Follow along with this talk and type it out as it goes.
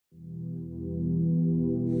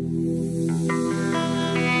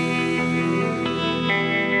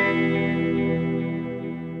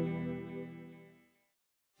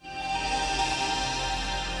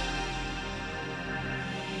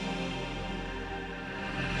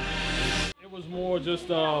was more just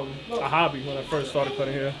a hobby when I first started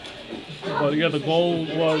cutting hair. But yeah, the goal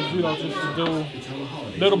was, just to do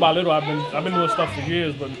little by little. I've been doing stuff for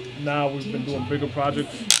years, but now we've been doing bigger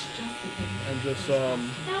projects and just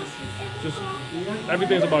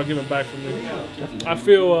everything's about giving back for me. I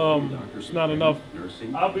feel it's not enough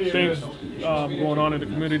things going on in the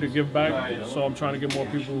community to give back, so I'm trying to get more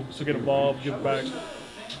people to get involved, give back.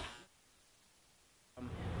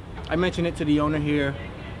 I mentioned it to the owner here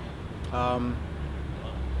to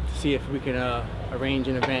see if we can arrange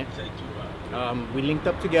an event. We linked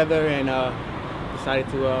up together and decided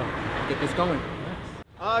to get this going.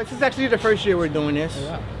 This is actually the first year we're doing this.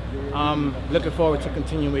 Looking forward to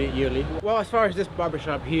continuing it yearly. Well, as far as this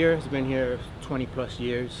barbershop here, it's been here 20+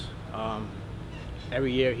 years.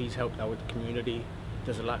 Every year he's helped out with the community,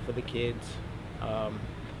 does a lot for the kids.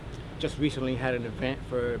 Just recently had an event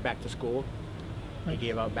for back to school. He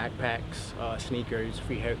gave out backpacks, sneakers,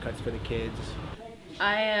 free haircuts for the kids.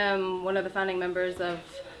 I am one of the founding members of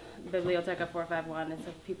Biblioteca 451. It's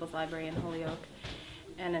a people's library in Holyoke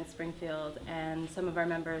and in Springfield, and some of our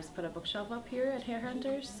members put a bookshelf up here at Hair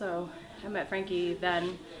Hunters, so I met Frankie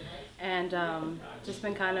then and just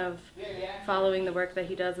been kind of following the work that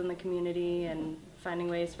he does in the community and finding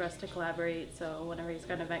ways for us to collaborate. So whenever he's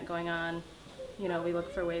got an event going on, we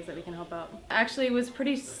look for ways that we can help out. Actually, it was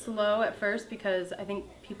pretty slow at first because I think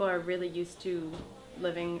people are really used to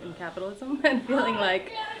living in capitalism and feeling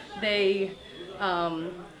like they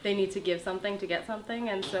need to give something to get something,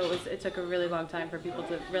 and so it took a really long time for people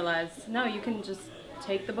to realize, no, you can just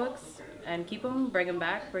take the books and keep them, bring them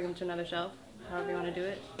back, bring them to another shelf, however you want to do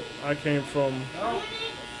it. I came from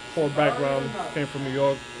poor background, came from New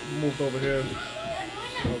York, moved over here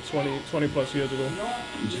 20+ years ago,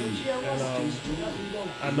 and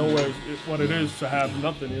I know what it is to have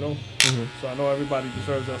nothing, So I know everybody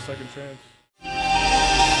deserves that second chance.